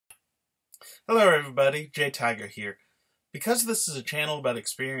Hello everybody, J Tiger here. Because this is a channel about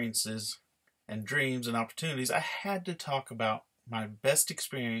experiences and dreams and opportunities, I had to talk about my best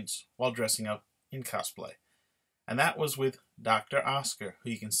experience while dressing up in cosplay. And that was with Dr. Oscar,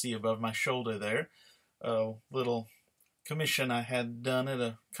 who you can see above my shoulder there. A little commission I had done at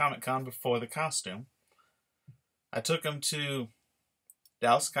a Comic-Con before the costume. I took him to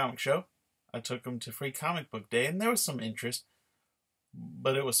Dallas Comic Show. I took him to Free Comic Book Day, and there was some interest.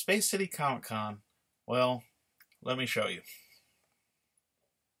 But it was Space City Comic Con. Well, let me show you.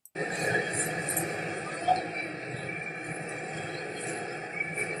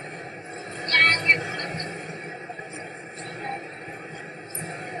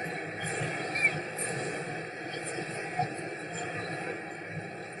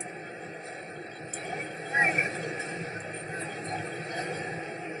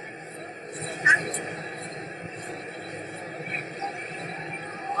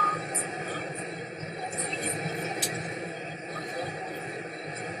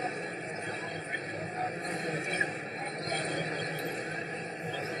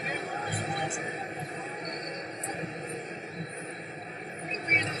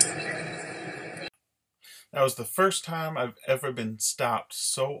 That was the first time I've ever been stopped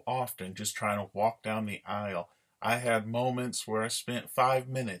so often just trying to walk down the aisle. I had moments where I spent 5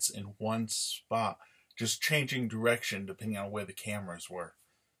 minutes in one spot, just changing direction depending on where the cameras were.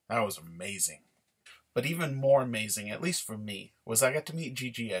 That was amazing. But even more amazing, at least for me, was I got to meet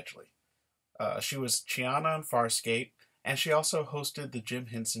Gigi Edgley. She was Chiana on Farscape, and she also hosted the Jim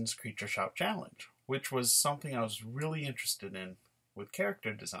Henson's Creature Shop Challenge, which was something I was really interested in with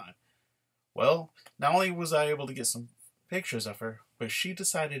character design. Well, not only was I able to get some pictures of her, but she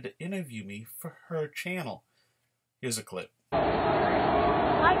decided to interview me for her channel. Here's a clip.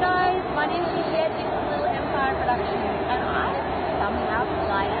 Hi guys, my name is Gigi Edgley from Little Empire Productions, and I somehow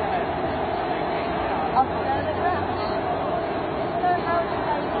decided Oscar the Grouch. So how's your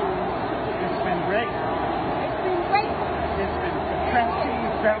day been? It's been great. It's been great. It's been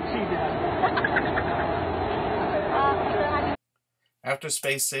grouchy down. So have you After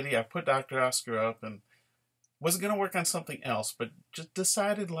Space City, I put Dr. Oscar up and was going to work on something else, but just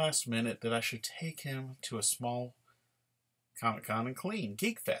decided last minute that I should take him to a small Comic-Con in Clean,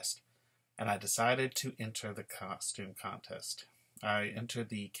 Geek Fest. And I decided to enter the costume contest. I entered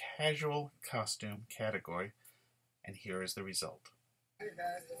the casual costume category, and here is the result.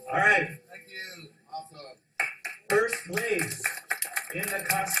 All right. Thank you. Awesome. First place in the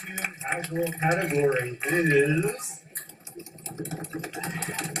costume casual category is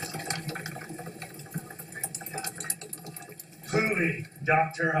Truly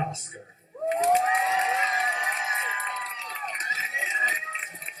Dr. Oscar.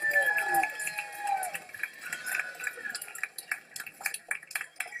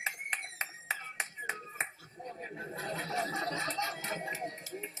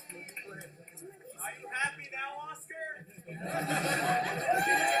 Are you happy now, Oscar?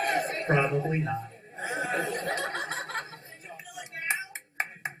 Probably not.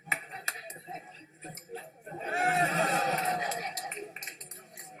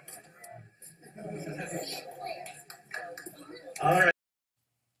 All right.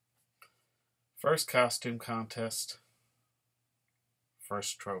 First costume contest.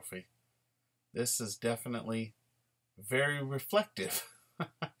 First trophy. This is definitely very reflective.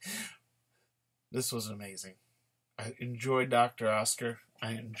 This was amazing. I enjoyed Dr. Oscar.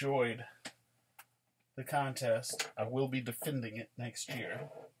 I enjoyed the contest. I will be defending it next year,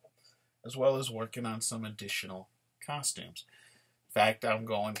 as well as working on some additional costumes. In fact, I'm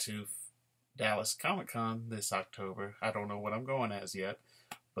going to Dallas Comic-Con this October. I don't know what I'm going as yet,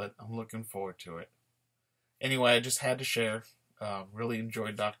 but I'm looking forward to it. Anyway, I just had to share. Really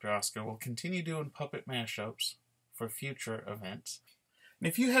enjoyed Dr. Oscar. We'll continue doing puppet mashups for future events. And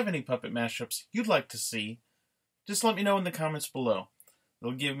if you have any puppet mashups you'd like to see, just let me know in the comments below.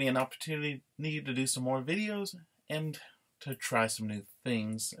 It'll give me an opportunity to do some more videos and to try some new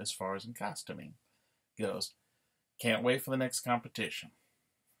things as far as in costuming goes. Can't wait for the next competition.